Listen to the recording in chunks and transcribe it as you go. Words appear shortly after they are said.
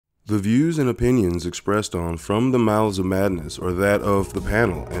The views and opinions expressed on From the Mouths of Madness are that of the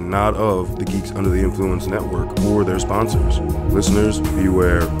panel and not of the Geeks Under the Influence Network or their sponsors. Listeners,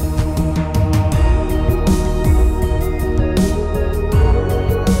 beware.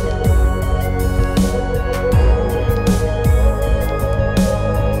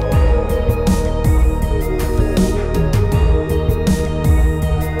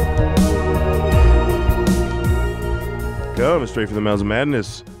 Coming straight from the Mouths of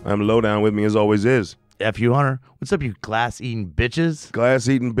Madness. I'm Lowdown. With me as always is F.U. Hunter. What's up, you glass-eating bitches?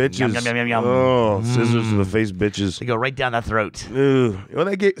 Glass-eating bitches. Yum, yum, yum, yum, yum. Oh, scissors to the face bitches. They go right down the throat. Ugh. Well,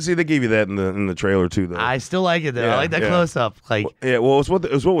 they gave you that in the trailer too, though. I still like it though. Yeah, I like that yeah. close-up. Like, Well, it's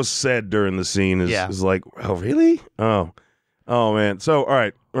what was said during the scene is like, oh really? Oh man. So all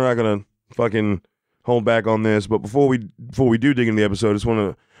right, we're not gonna fucking hold back on this, but before we do dig into the episode, I just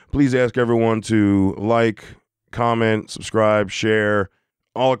want to please ask everyone to like, comment, subscribe, share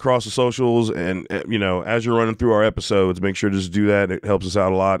all across the socials, and as you're running through our episodes, make sure to just do that. It helps us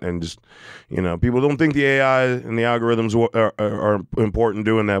out a lot. And just people don't think the AI and the algorithms are important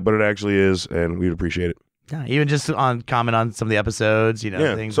doing that, but it actually is, and we'd appreciate it. yeah, even just comment on some of the episodes,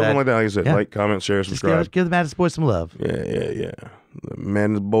 things something like that. Like I said, yeah. like, comment, share, Just subscribe. give the Madness Boys some love. Yeah. The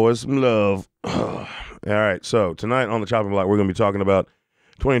Madness Boys some love. All right, so tonight on the chopping block, we're going to be talking about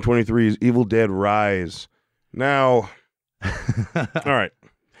 2023's Evil Dead Rise. Now, all right.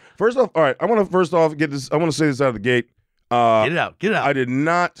 First off, I want to get this. I want to say this out of the gate. Get it out. I did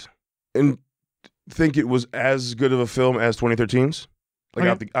not think it was as good of a film as 2013's. Like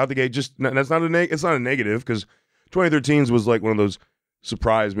out the gate. Just that's not it's not a negative, because 2013's was like one of those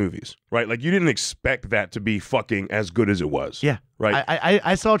surprise movies, right? Like you didn't expect that to be fucking as good as it was. Yeah, right.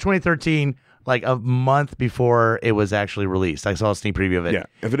 I saw 2013 like a month before it was actually released. I saw a sneak preview of it. Yeah,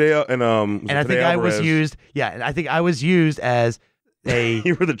 and Fidel and I think I was used. Yeah, and I think I was used as a.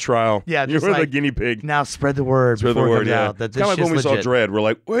 You were the trial. Yeah, you were the guinea pig. Now spread the word. Spread the before word. It comes Yeah, out that it's this kind of like when we legit. saw Dredd. We're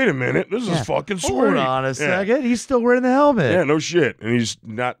like, wait a minute, this is fucking sweet. Hold on a second. He's still wearing the helmet. Yeah, no shit, and he's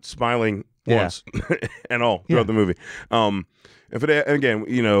not smiling once at all throughout the movie. And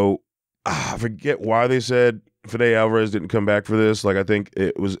again, I forget why they said Fede Alvarez didn't come back for this. Like, I think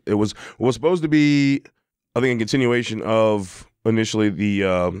it was supposed to be, I think, a continuation of initially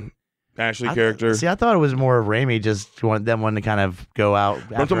the Ashley character. I thought it was more of Raimi just wanting to kind of go out.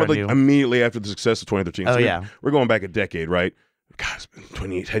 I'm talking about immediately after the success of 2013. Oh, so yeah. We're going back a decade, right? God, it's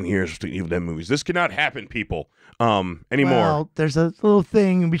been 10 years between Evil Dead movies. This cannot happen, people, anymore. Well, there's a little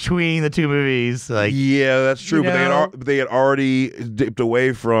thing between the two movies. Like, yeah, that's true. But they had already dipped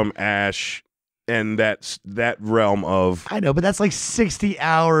away from Ash and that realm of. I know, but that's like 60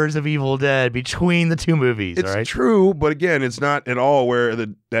 hours of Evil Dead between the two movies. It's right? true, but again, it's not at all where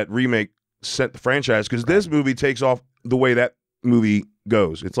that remake set the franchise, because this movie takes off the way that movie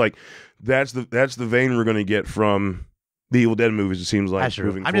goes. It's like that's the vein we're going to get from the Evil Dead movies. It seems like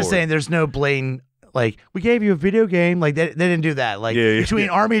moving I'm just saying, there's no blatant. Like, we gave you a video game. Like, they didn't do that. Like, between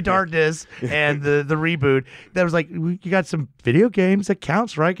Army of Darkness and the reboot, that was like, you got some video games that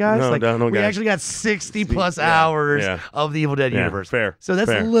counts, right, guys? No, we guys. actually got 60 plus hours of the Evil Dead universe. Fair. So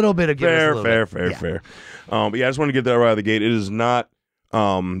that's a little bit of fair. But yeah, I just want to get that right out of the gate. It is not.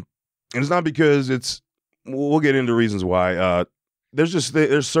 It's not because it's. We'll get into reasons why.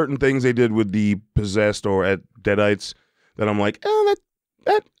 There's certain things they did with the possessed or at Deadites that I'm like,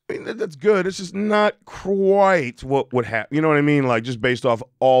 that's good. It's just not quite what would happen. You know what I mean? Like, just based off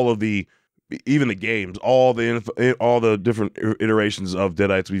all of even the games, all the different iterations of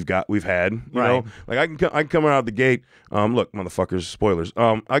Deadites we've had. You know, like I can come out of the gate. Look, motherfuckers, spoilers.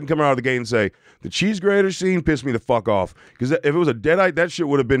 I can come out of the gate and say the cheese grater scene pissed me the fuck off, because if it was a Deadite, that shit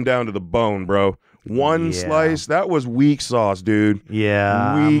would have been down to the bone, bro. One slice, that was weak sauce, dude.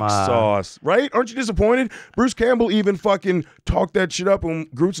 Yeah. Weak sauce. Right? Aren't you disappointed? Bruce Campbell even fucking talked that shit up when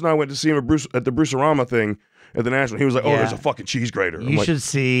Groots and I went to see him at the Bruce-arama thing at the National. He was like, oh, there's a fucking cheese grater. You should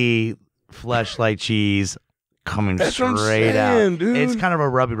see flesh like cheese coming straight out. Dude. It's kind of a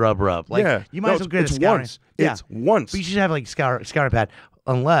rub. Like, you might as well get a scouring. It's once. But you should have like scouring pad.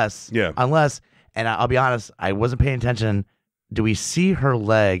 Unless, and I'll be honest, I wasn't paying attention. Do we see her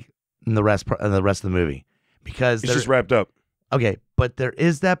leg in the rest of the movie? Because it's just wrapped up. Okay, but there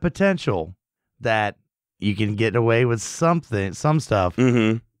is that potential that you can get away with some stuff,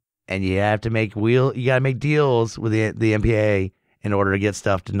 and you have to make deals with the MPA in order to get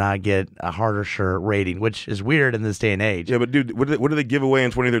stuff to not get a harder rating, which is weird in this day and age. Yeah, but dude, what did they give away in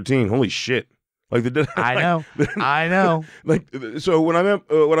 2013? Holy shit! Like I know. Like, so what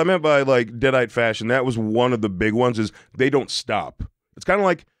I meant by like Deadite fashion, that was one of the big ones. Is they don't stop. It's kind of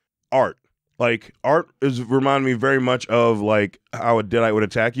like art. Like, art is reminding me very much of like how a Deadite would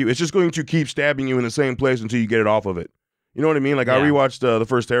attack you. It's just going to keep stabbing you in the same place until you get it off of it. You know what I mean? Like, I rewatched the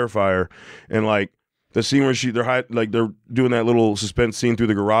first Terrifier, and like the scene where they're doing that little suspense scene through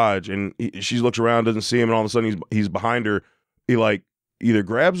the garage, and she looks around, doesn't see him, and all of a sudden he's behind her. He like either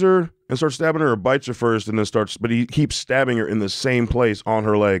grabs her and starts stabbing her, or bites her first, and then but he keeps stabbing her in the same place on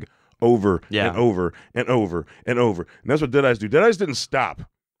her leg over and over and over and over. And that's what Deadites do. Deadites didn't stop.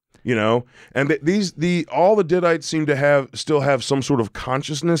 You know, and all the Deadites seem to still have some sort of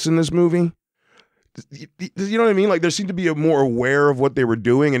consciousness in this movie. You know what I mean? Like, there seemed to be more aware of what they were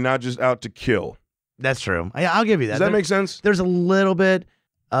doing and not just out to kill. That's true. I'll give you that. Does that make sense? There's a little bit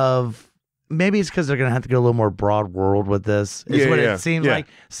of, maybe it's because they're going to have to go a little more broad world with this. Is what it seems like.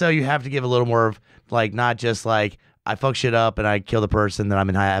 So you have to give a little more of, like, not just like, I fuck shit up and I kill the person that I'm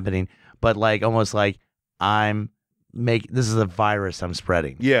happening, but like almost like this is a virus I'm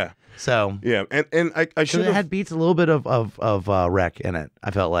spreading. Yeah. So yeah, and I should have. It had beats a little bit of wreck in it.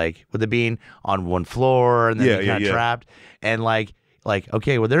 I felt like, with it being on one floor and then kind of trapped, and like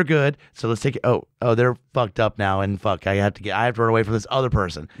okay, well, they're good, so let's take it. Oh, they're fucked up now, and fuck, I have to run away from this other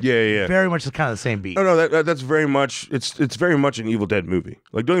person. Yeah. Very much kind of the same beat. No, that's very much. It's very much an Evil Dead movie.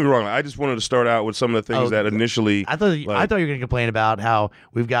 Like, don't get me wrong. I just wanted to start out with some of the things that initially. I thought you were gonna complain about how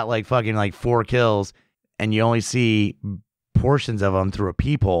we've got like fucking like 4 kills, and you only see portions of them through a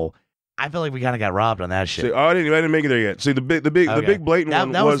peephole. I feel like we kind of got robbed on that shit. See, I didn't make it there yet. See, the big blatant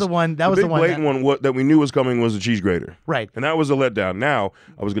one. That was the one. That was the one. Big blatant one that we knew was coming was the cheese grater. Right. And that was a letdown. Now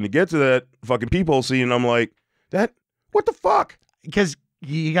I was going to get to that fucking peephole scene, and I'm like, what the fuck? Because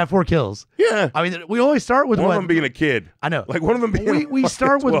you got 4 kills. Yeah. I mean, we always start with one of them being a kid. I know. Like, one of them being we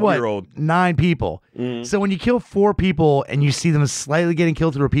start with what? 9 people. Mm. So when you kill 4 people and you see them slightly getting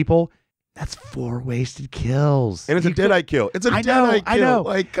killed through a peephole, that's 4 wasted kills. And it's a Deadite kill. It's a Deadite kill. I know.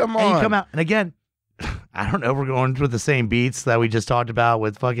 Like, come on. And you come out, and again, I don't know if we're going with the same beats that we just talked about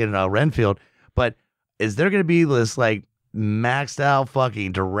with fucking Renfield, but is there going to be this like maxed out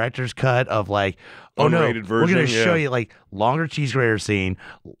fucking director's cut of like, unrated version? We're going to show you like longer cheese grater scene,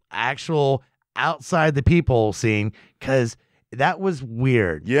 actual outside the people scene, because that was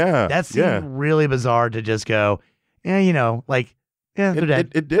weird. Yeah. That seemed really bizarre to just go, you know, like, they're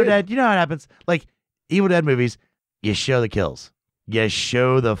dead. It did. They're dead. You know how it happens. Like, Evil Dead movies, you show the kills. You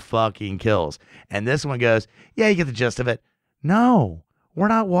show the fucking kills. And this one goes, you get the gist of it. No, we're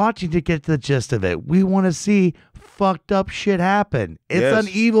not watching to get to the gist of it. We want to see fucked up shit happen. It's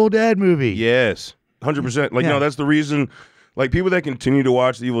an Evil Dead movie. Yes, 100%. Like, no, that's the reason. Like, people that continue to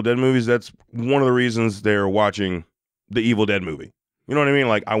watch the Evil Dead movies, that's one of the reasons they're watching the Evil Dead movie. You know what I mean?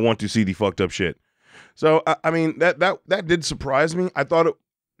 Like, I want to see the fucked up shit. So, I mean, that did surprise me. I thought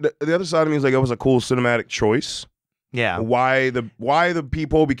the other side of me is like, it was a cool cinematic choice. Yeah. Why the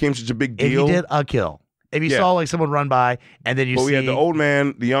peephole became such a big deal. If you did a kill. If you saw like someone run by and then we had the old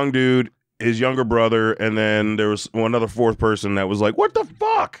man, the young dude, his younger brother, and then there was another 4th person that was like, what the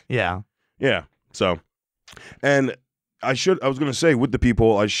fuck? Yeah. Yeah. So, and I was going to say, with the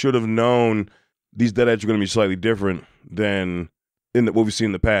peephole, I should have known these Deadites are going to be slightly different than what we've seen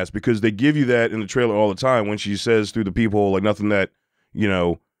in the past, because they give you that in the trailer all the time when she says through the peephole, like, nothing that, you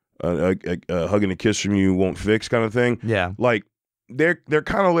know, a hug and a kiss from you won't fix, kind of thing. Yeah. Like, they're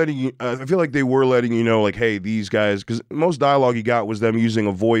kind of letting you, I feel like they were letting you know, like, hey, these guys, because most dialogue you got was them using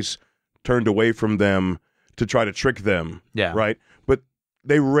a voice turned away from them to try to trick them. Yeah. Right? But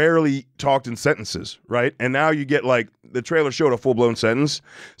they rarely talked in sentences, right? And now you get, like, the trailer showed a full-blown sentence.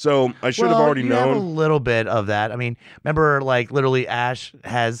 So I should have already known. Have a little bit of that. I mean, remember, like, literally Ash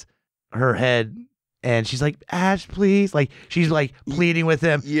has her head and she's like, Ash, please. Like, she's like pleading with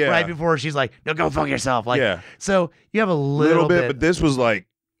him right before she's like, no, go fuck yourself. Like, so you have a little bit. But this was like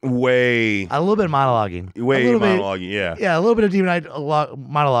way. A little bit of monologuing. Yeah, a little bit of demonized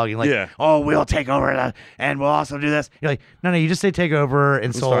monologuing. Like, oh, we'll take over and we'll also do this. You're like, no, you just say take over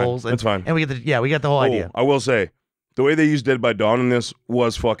and souls. That's fine. And we get the whole idea. I will say, the way they used Dead by Dawn in this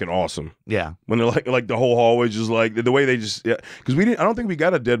was fucking awesome. Yeah. When they're like the whole hallway just like the way they just because I don't think we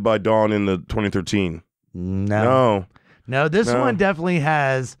got a Dead by Dawn in the 2013. No. This one definitely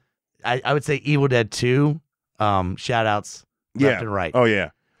has. I would say Evil Dead 2. Shout outs left and right. Oh yeah.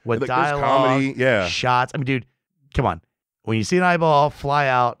 With like, dialogue, comedy, shots. I mean, dude, come on. When you see an eyeball fly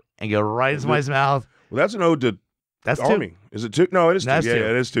out and go right into somebody's mouth, well, that's an ode to. That's Army. 2. Is it 2? No, it is 2. Yeah,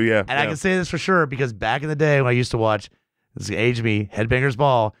 it is 2. Yeah. And I can say this for sure because back in the day when I used to watch, this age me, Headbangers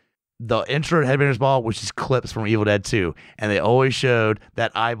Ball, the intro to Headbangers Ball, which is clips from Evil Dead 2, and they always showed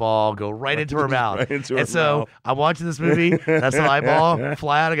that eyeball go right into her mouth. Right into her and so mouth. I'm watching this movie, that's the eyeball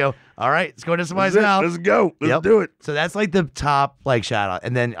fly out. I go, all right, it's going into somebody's mouth. Let's go. Let's do it. So that's like the top like shout out.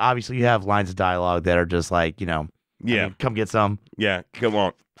 And then obviously you have lines of dialogue that are just like, I mean, come get some. Yeah, come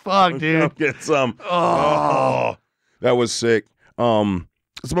on. Fuck, dude. Come get some. Oh. That was sick. Some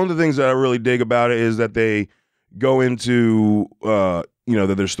of the things that I really dig about it is that they go into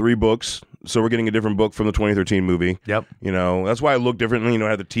that there's 3 books, so we're getting a different book from the 2013 movie. Yep. That's why it looked differently. It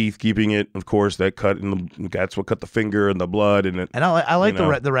had the teeth keeping it, of course. That cut that's what cut the finger and the blood and it. And I like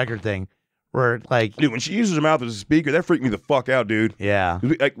the record thing, where like, dude, when she uses her mouth as a speaker, that freaked me the fuck out, dude. Yeah.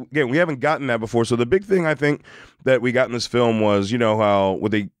 Again, we haven't gotten that before. So the big thing I think that we got in this film was, how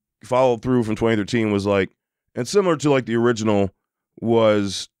what they followed through from 2013 was like, and similar to like the original,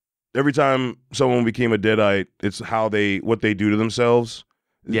 was every time someone became a Deadite, it's what they do to themselves.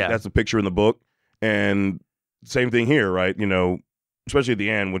 Yeah. That's the picture in the book. And same thing here, right? Especially at the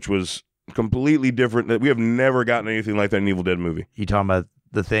end, which was completely different. We have never gotten anything like that in an Evil Dead movie. You talking about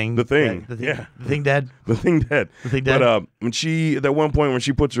The Thing? The Thing. Yeah. The Thing Dead? The Thing Dead. The Thing Dead. But when at one point when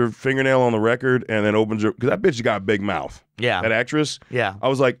she puts her fingernail on the record and then opens her, because that bitch got a big mouth. Yeah. That actress. Yeah. I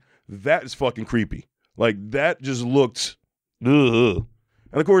was like, that is fucking creepy. Like, that just looked, ugh.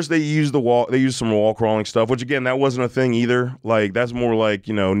 And of course, they used some wall crawling stuff, which again, that wasn't a thing either. Like, that's more like,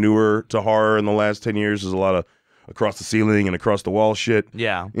 newer to horror in the last 10 years. There's a lot of across the ceiling and across the wall shit.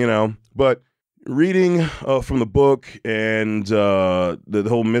 Yeah. But reading from the book and the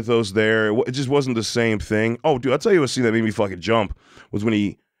whole mythos there, it just wasn't the same thing. Oh, dude, I'll tell you a scene that made me fucking jump was when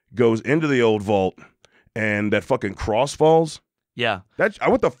he goes into the old vault and that fucking cross falls. Yeah.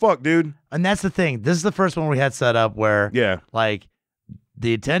 What the fuck, dude? And that's the thing. This is the first one we had set up where, like,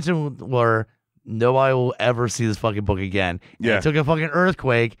 the intention were nobody will ever see this fucking book again. And it took a fucking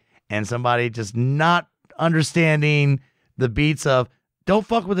earthquake and somebody just not understanding the beats of don't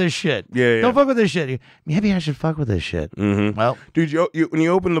fuck with this shit. Yeah. Don't fuck with this shit. Maybe I should fuck with this shit. Mm-hmm. Well, dude, when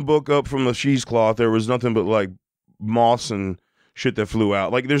you open the book up from the cheesecloth, there was nothing but like moss and shit that flew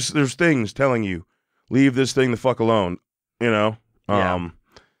out. Like there's things telling you, leave this thing the fuck alone. Yeah.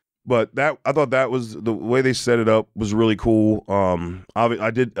 But I thought that was the way they set it up was really cool.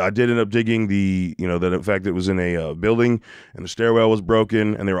 I did end up digging the fact that it was in a building and the stairwell was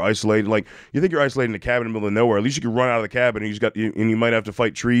broken and they were isolated. Like you think you're isolated in a cabin in the middle of nowhere. At least you can run out of the cabin and you might have to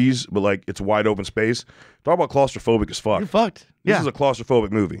fight trees, but like it's wide open space. Talk about claustrophobic as fuck. You're fucked. This is a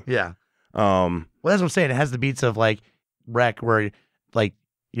claustrophobic movie. Yeah. Well, that's what I'm saying. It has the beats of like Wreck, where like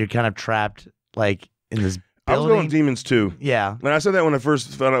you're kind of trapped like in this building. I was going Demons 2. Yeah. And I said that when I first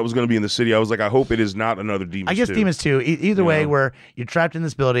found out it was going to be in the city. I was like, I hope it is not another Demons 2. I guess Demons 2. Either way, where you're trapped in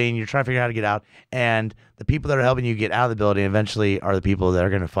this building, you're trying to figure out how to get out, and the people that are helping you get out of the building eventually are the people that are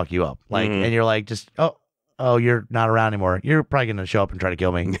going to fuck you up. Like, and you're like, just you're not around anymore. You're probably going to show up and try to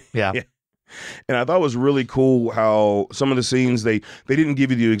kill me. Yeah. Yeah. And I thought it was really cool how some of the scenes they didn't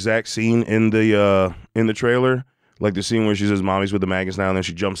give you the exact scene in the trailer, like the scene where she says "Mommy's with the maggots now," and then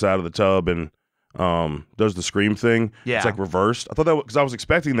she jumps out of the tub and does the scream thing. Yeah. It's like reversed. I thought that because I was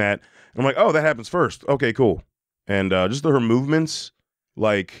expecting that. I'm like, oh, that happens first. Okay, cool. And just her movements,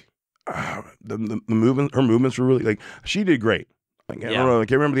 like the movement, her movements were really like she did great. Like I don't know, I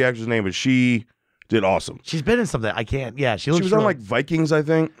can't remember the actress name, but she did awesome. She's been in something. I can't. Yeah, she was on like Vikings, I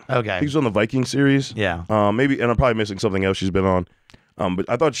think. Okay, I think she was on the Viking series. Yeah. Maybe, and I'm probably missing something else she's been on. But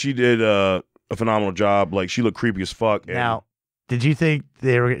I thought she did a phenomenal job. Like she looked creepy as fuck. Now, did you think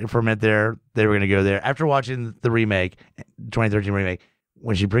they were for a minute there? They were going to go there after watching the remake, 2013 remake.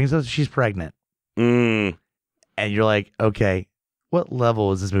 When she brings up, she's pregnant, and you're like, okay, what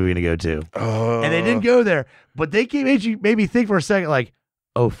level is this movie going to go to? And they didn't go there, but they made me think for a second, like,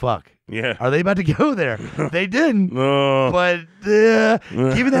 oh fuck. Yeah. Are they about to go there? They didn't. But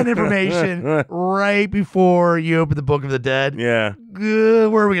given that information right before you open the Book of the Dead, where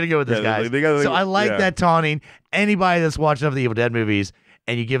are we going to go with this, guys? So I like that taunting. Anybody that's watching of the Evil Dead movies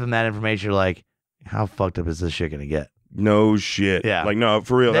and you give them that information, you're like, how fucked up is this shit going to get? No shit. Yeah. Like, no,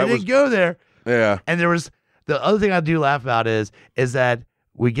 for real. They didn't go there. Yeah. And there was, the other thing I do laugh about is that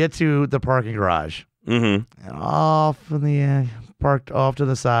we get to the parking garage. Mm-hmm. And off in the parked off to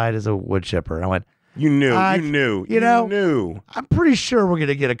the side is a wood chipper. I went, you knew. You know, I'm pretty sure we're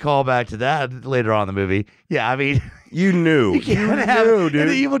gonna get a call back to that later on in the movie. Yeah, I mean, you knew. You can't dude. In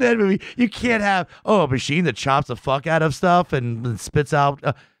the Evil Dead movie, you can't have a machine that chops the fuck out of stuff and spits out.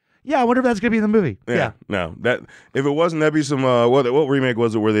 I wonder if that's gonna be in the movie. Yeah. No, that if it wasn't, that'd be some. What remake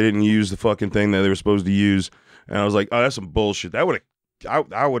was it where they didn't use the fucking thing that they were supposed to use? And I was like, oh, that's some bullshit. That would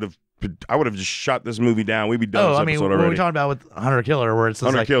have. I would have I would have just shot this movie down. We'd be done. I mean, what are we talking about with Hunter Killer, where it's just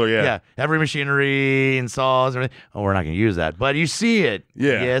Hunter like, Killer, yeah, heavy machinery and saws and everything. Oh, we're not going to use that, but you see it.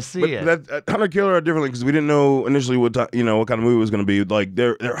 Yeah, you see it. That Hunter Killer are differently because we didn't know initially what kind of movie it was going to be. Like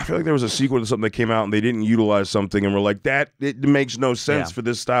I feel like there was a sequel to something that came out and they didn't utilize something, and we're like, it makes no sense for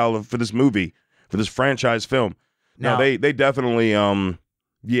this style for this movie, for this franchise film. No, they definitely when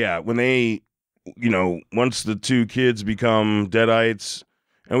they once the two kids become Deadites.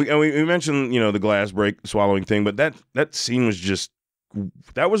 And we mentioned, the glass break swallowing thing, but that scene was just,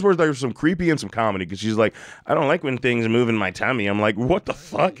 that was where there was some creepy and some comedy, because she's like, I don't like when things move in my tummy. I'm like, what the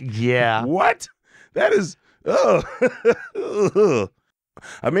fuck? Yeah. What? That is,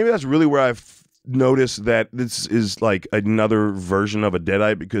 maybe that's really where I've noticed that this is like another version of a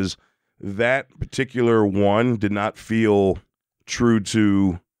Deadite, because that particular one did not feel true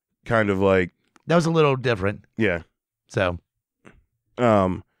to kind of like. That was a little different. Yeah. So.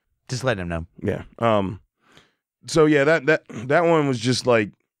 Just letting him know. Yeah. So yeah, that one was just like,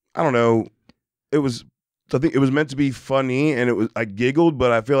 I don't know. I think it was meant to be funny, and I giggled,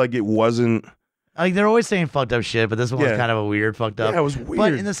 but I feel like it wasn't. Like, they're always saying fucked up shit, but this one was kind of a weird fucked up. Yeah, it was weird.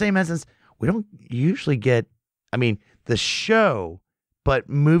 But in the same essence, we don't usually get, the show, but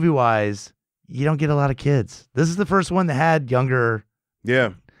movie wise, you don't get a lot of kids. This is the first one that had younger.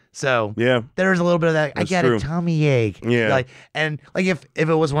 Yeah. So there's a little bit of that. That's I got true. a tummy ache. Yeah. If it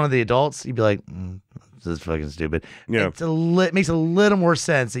was one of the adults, you'd be like, this is fucking stupid. Yeah. It makes a little more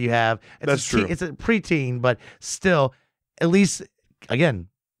sense that you have. That's true. It's a preteen, but still, at least, again,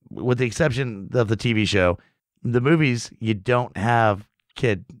 with the exception of the TV show, the movies, you don't have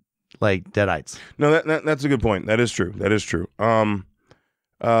kid like Deadites. No, that's a good point. That is true. That is true. Can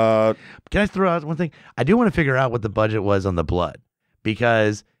I throw out one thing? I do want to figure out what the budget was on the blood,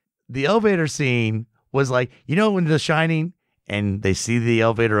 because the elevator scene was like, when The Shining and they see the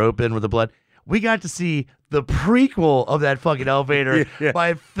elevator open with the blood, we got to see the prequel of that fucking elevator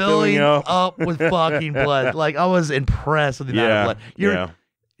by filling up with fucking blood. Like, I was impressed with the amount of blood.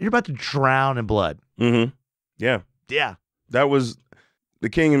 You're about to drown in blood. Mm-hmm. Yeah. Yeah. That was the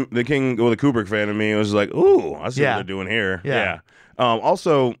king, or the Kubrick fan in me. It was like, ooh, I see what they're doing here. Yeah.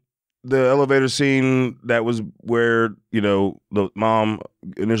 Also, the elevator scene, that was where, the mom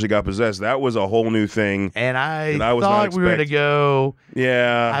initially got possessed. That was a whole new thing. And I thought we were going to go.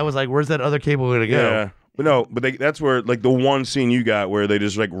 Yeah. I was like, where's that other cable going to go? Yeah. But no, that's where, like, the one scene you got where they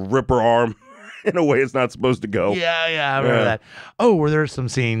just, like, rip her arm in a way it's not supposed to go. Yeah, I remember that. Oh, were there some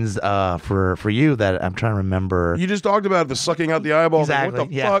scenes for you that I'm trying to remember? You just talked about the sucking out the eyeball. Exactly. Like,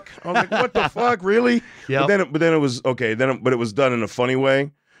 what the fuck? I was like, what the fuck? Really? Yeah. But then it was okay. But it was done in a funny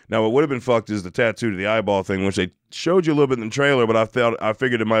way. Now, what would have been fucked is the tattoo to the eyeball thing, which they showed you a little bit in the trailer, but I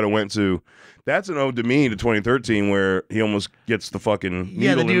figured it might have went to. That's an ode to me to 2013, where he almost gets the fucking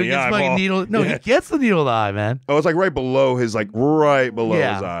needle the dude in the gets eyeball. fucking needle. No, he gets the needle in the eye, man. Oh, it's like right below his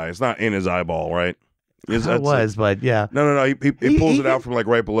eye. It's not in his eyeball, right? But yeah. No. He pulls it out from like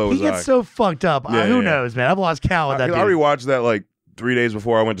right below his eye. He gets so fucked up. Who knows, man? I've lost count with that dude. I rewatched that like 3 days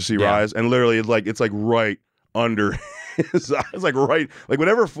before I went to see Rise, and literally it's like right under his eye. It's like right, like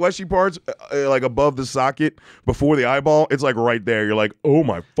whatever fleshy parts like above the socket before the eyeball, it's like right there. You're like, oh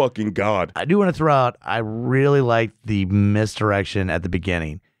my fucking God. I do want to throw out, I really liked the misdirection at the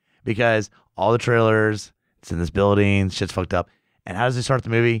beginning, because all the trailers, it's in this building, shit's fucked up. And how does it start the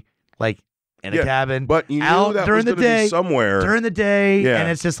movie? Like in a cabin, but you knew out that during was the day, be somewhere during the day, and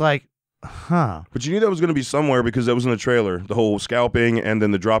it's just like, huh. But you knew that was going to be somewhere because that was in the trailer. The whole scalping and then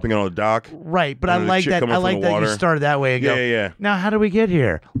the dropping it on the dock. Right, but I like that. I like that you started that way and go. Yeah. Now, how do we get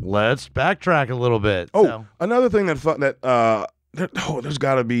here? Let's backtrack a little bit. Another thing there's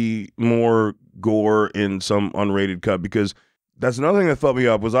got to be more gore in some unrated cut, because that's another thing that fucked me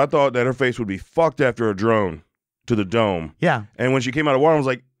up. Was I thought that her face would be fucked after a drone to the dome. Yeah, and when she came out of water, I was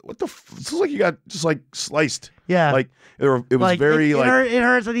like, what the? This looks like you got just like sliced. Yeah, like it was like, very it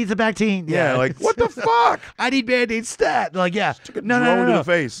hurts. I need some Bactine. Yeah, like what the fuck? I need Band-Aid stat. Like, yeah, took a drone to the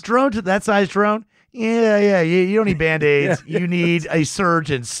face. Drone to that size drone. Yeah. You don't need Band-Aids. You need a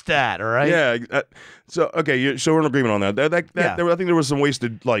surgeon stat. All right. Yeah. So we're in agreement on that. I think there was some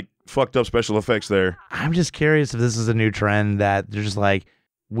wasted, like, fucked up special effects there. I'm just curious if this is a new trend that they're just like,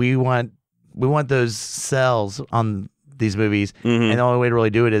 we want those cells on these movies, and the only way to really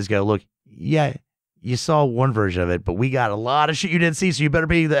do it is go, look, you saw one version of it, but we got a lot of shit you didn't see, so you better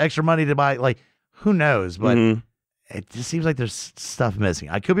pay the extra money to buy. Like, who knows? But it just seems like there's stuff missing.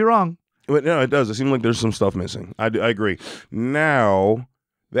 I could be wrong. But no, it does. It seems like there's some stuff missing. I agree. Now,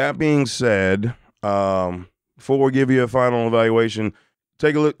 that being said, before we give you a final evaluation,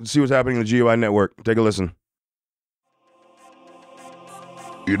 take a look, see what's happening in the GOI network. Take a listen.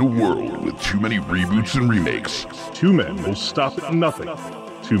 In a world with too many reboots and remakes, two men will stop at nothing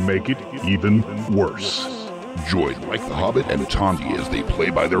to make it even worse. join Mike the Hobbit and Tondi as they play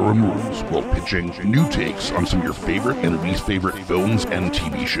by their own rules while pitching new takes on some of your favorite and least favorite films and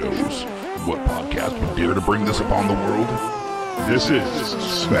TV shows. What podcast would dare to bring this upon the world? This is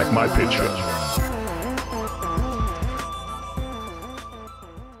Smack My Pitch Up.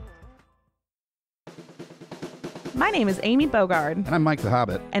 My name is Amy Bogard. And I'm Mike the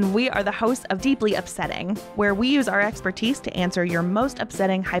Hobbit. And we are the hosts of Deeply Upsetting, where we use our expertise to answer your most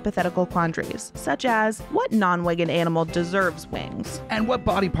upsetting hypothetical quandaries, such as, what non-winged animal deserves wings? And what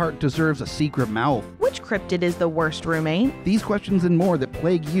body part deserves a secret mouth? Which cryptid is the worst roommate? These questions and more that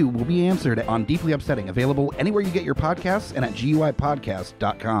plague you will be answered on Deeply Upsetting, available anywhere you get your podcasts and at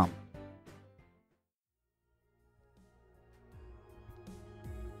GUIpodcast.com.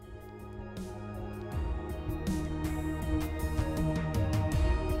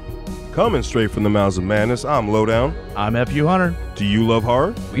 Coming straight from the mouths of madness, I'm Lowdown. I'm FU Hunter. Do you love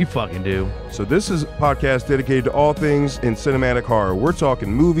horror? We fucking do. So this is a podcast dedicated to all things in cinematic horror. We're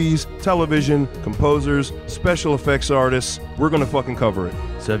talking movies, television, composers, special effects artists. We're gonna fucking cover it.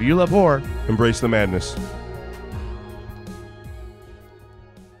 So if you love horror, Embrace the madness.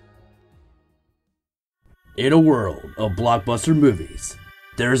 In a world of blockbuster movies,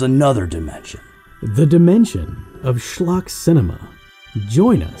 there's another dimension. The dimension of schlock cinema.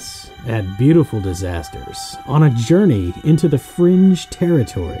 Join us at Beautiful Disasters on a journey into the fringe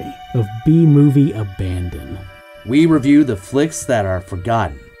territory of B-movie abandon. We review the flicks that are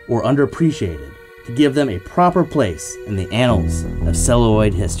forgotten or underappreciated to give them a proper place in the annals of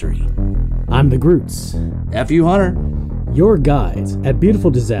celluloid history. I'm the Groots, FU Hunter. your guides at Beautiful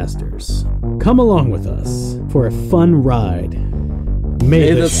Disasters. Come along with us for a fun ride.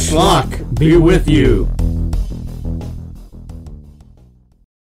 May the schlock be with you.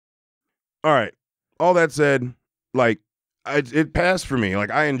 All right. All that said, like, it passed for me.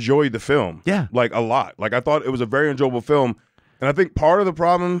 Like, I enjoyed the film. Yeah. Like, a lot. Like, I thought it was a very enjoyable film. And I think part of the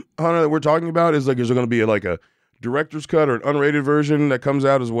problem, Hunter, that we're talking about is, like, is there going to be, like, a director's cut or an unrated version that comes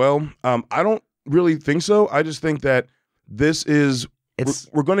out as well? I don't really think so. I just think that this is...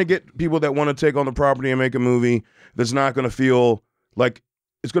 We're going to get people that want to take on the property and make a movie that's not going to feel like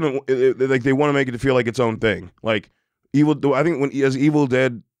it's going to... Like, they want to make it to feel like its own thing. Like, I think as Evil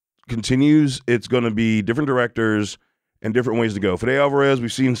Dead continues, it's going to be different directors and different ways to go. Fede Alvarez,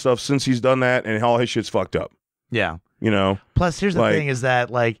 we've seen stuff since he's done that, and all his shit's fucked up. Yeah. You know? Plus, here's the thing is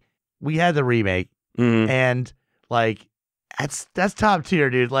that, like, we had the remake, and, like, that's top tier,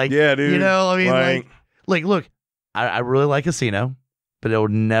 dude. Like, yeah, dude. You know, I mean, like look, I really like Casino, but it will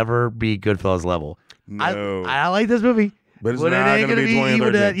never be Goodfellas level. No. I like this movie. But it's not going to be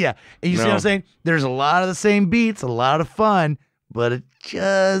 2013. Yeah. And you see what I'm saying? There's a lot of the same beats, a lot of fun, but it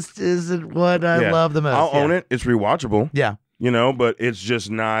just isn't what I love the most. I'll own it. It's rewatchable. Yeah. You know, but it's just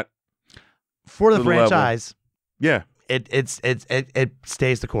not for the franchise. Yeah. It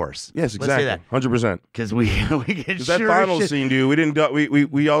stays the course. Yes, exactly. Let's say that. 100%. Because we get that final scene, dude.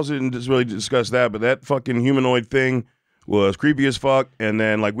 We also didn't just really discuss that, but that fucking humanoid thing was creepy as fuck. And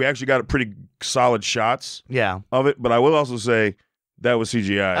then, like, we actually got pretty solid shots of it. But I will also say that was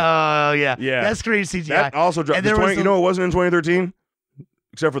CGI. Oh, yeah. Yeah. That's great CGI. That also dropped. You know it wasn't in 2013?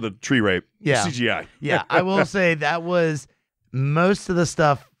 Except for the tree rape. Yeah. CGI. Yeah. I will say that was most of the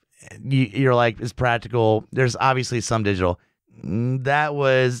stuff you're like is practical. There's obviously some digital. That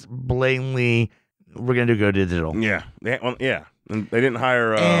was blatantly, we're going to go digital. Yeah. Yeah. And they didn't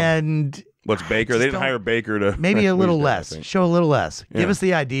hire... and... What's Baker? They didn't hire Baker to... Maybe a little less. Show a little less. Give us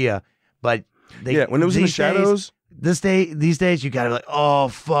the idea. But when it was in the shadows... These days, you gotta be like, oh,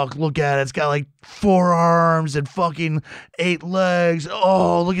 fuck, look at it. It's got like 4 arms and fucking 8 legs.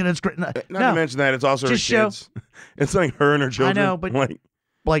 Oh, look at it. It's great. Not to mention that, it's also her kids. It's like her and her children. I know, but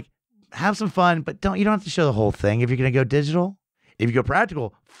like have some fun, but you don't have to show the whole thing if you're going to go digital. If you go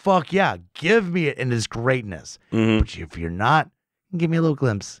practical, fuck yeah, give me it in its greatness. But if you're not, give me a little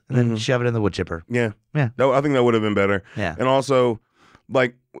glimpse and then shove it in the wood chipper. Yeah. Yeah. I think that would have been better. Yeah. And also,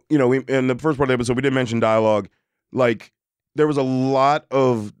 like, you know, in the first part of the episode, we did mention dialogue. Like, there was a lot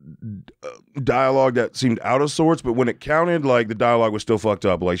of dialogue that seemed out of sorts, but when it counted, like, the dialogue was still fucked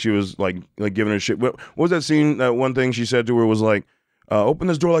up. Like, she was, like giving her shit. What was that scene, that one thing she said to her was, like, open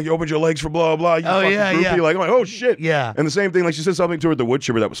this door like you opened your legs for blah, blah, you fucking groupie. Yeah. Like, I'm like, oh, shit. Yeah. And the same thing, like, she said something to her at the wood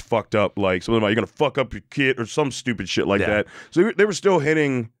chipper that was fucked up. Like, something about, you're going to fuck up your kid or some stupid shit like that. So they were still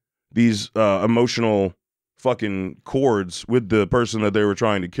hitting these emotional fucking chords with the person that they were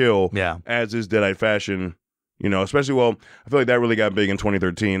trying to kill. Yeah. As is Deadite fashion. You know, especially, I feel like that really got big in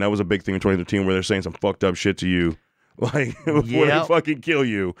 2013. That was a big thing in 2013 where they're saying some fucked up shit to you. like before they fucking kill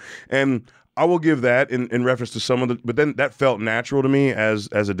you. And I will give that in reference to some of the, but then that felt natural to me as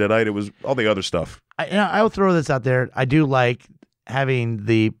a Deadite. It was all the other stuff. I will throw this out there. I do like having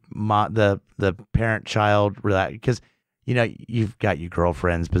the parent-child relax, because you've got your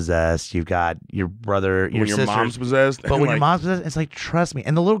girlfriend's possessed, you've got your brother, your sister. Your mom's possessed, but when your mom's possessed, it's like, trust me.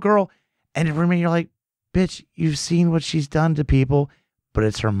 And the little girl, and for me, you're like, bitch, you've seen what she's done to people, but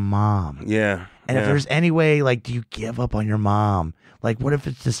it's her mom. Yeah. And if there's any way, like, do you give up on your mom? Like, what if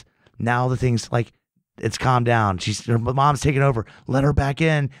it's just now the thing's like, it's calmed down. Her mom's taking over. Let her back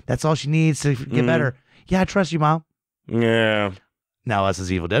in. That's all she needs to get better. Yeah, I trust you, Mom. Yeah. Now us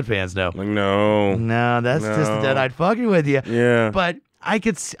as Evil Dead fans know. Like, no, that's just the Deadite fucking with you. Yeah. But I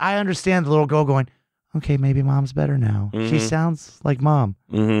understand the little girl going, okay, maybe Mom's better now. She sounds like Mom.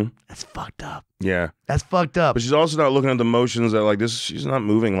 That's fucked up. Yeah. That's fucked up. But she's also not looking at the motions that, like, this. She's not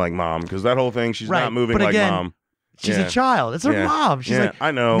moving like Mom, because that whole thing, she's not moving like Mom. She's a child. It's her mom. She's like,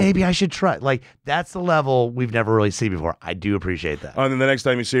 I know. Maybe I should try. Like, that's the level we've never really seen before. I do appreciate that. And then the next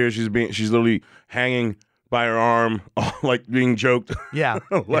time you see her, she's literally hanging by her arm, like being choked. Yeah.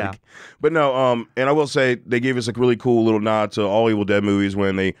 But no, and I will say they gave us a really cool little nod to all Evil Dead movies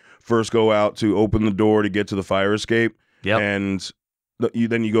when they first go out to open the door to get to the fire escape. Yep. And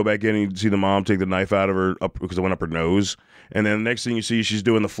then you go back in and you see the mom take the knife out of her because it went up her nose. And then the next thing you see, she's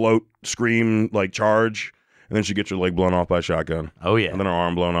doing the float, scream, like charge. And then she gets her leg blown off by a shotgun. Oh, yeah. And then her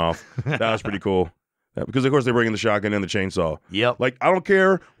arm blown off. That was pretty cool. Because, of course, they're bringing the shotgun and the chainsaw. Yep. Like, I don't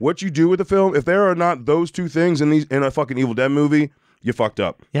care what you do with the film. If there are not those two things in a fucking Evil Dead movie, you fucked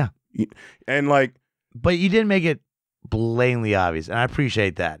up. Yeah. And, like... But you didn't make it blatantly obvious, and I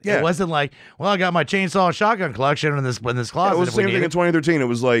appreciate that. Yeah. It wasn't like, well, I got my chainsaw and shotgun collection in this closet. Yeah, it was the same thing in 2013. It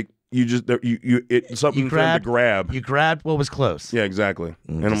was like, it's something for them to grab. You grabbed what was close. Yeah, exactly.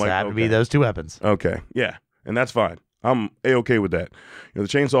 And I'm like, happened to be those two weapons. Okay. Yeah. And that's fine. I'm A-okay with that. The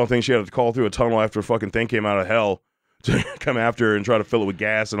chainsaw thing, she had to call through a tunnel after a fucking thing came out of hell to come after her and try to fill it with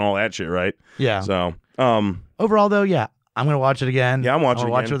gas and all that shit, right? Yeah. So, overall, though, yeah, I'm going to watch it again. Yeah, I'm watching it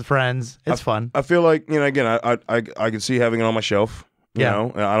watch it with friends. It's fun. I feel like, again, I could see having it on my shelf. You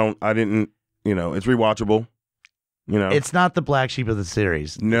know? It's rewatchable. It's not the black sheep of the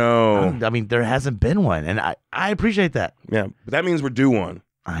series. No. I mean, there hasn't been one, and I appreciate that. Yeah, but that means we're due one.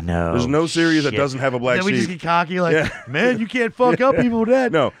 I know. There's no series that doesn't have a black sheep. Then we just get cocky like, man, you can't fuck up Evil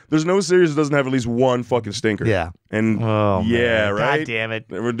Dead. No, there's no series that doesn't have at least one fucking stinker. Yeah. And man. right? God damn it.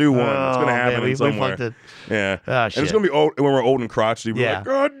 We're due one. It's going to happen in somewhere. Yeah. Oh, shit. And it's going to be old when we're old and crotchety. We're like,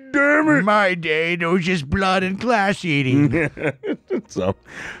 God damn it. My day, there was just blood and class eating. So,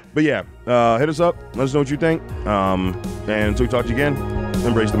 but yeah, hit us up. Let us know what you think. And until we talk to you again,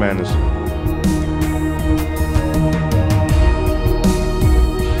 embrace the madness.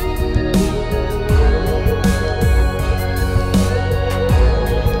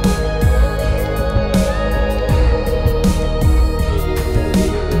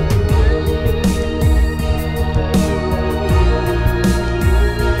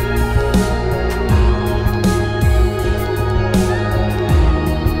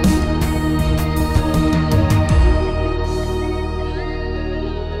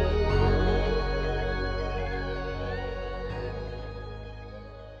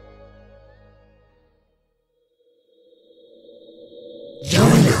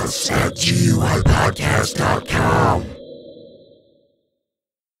 Join us at GUIPodcast.com.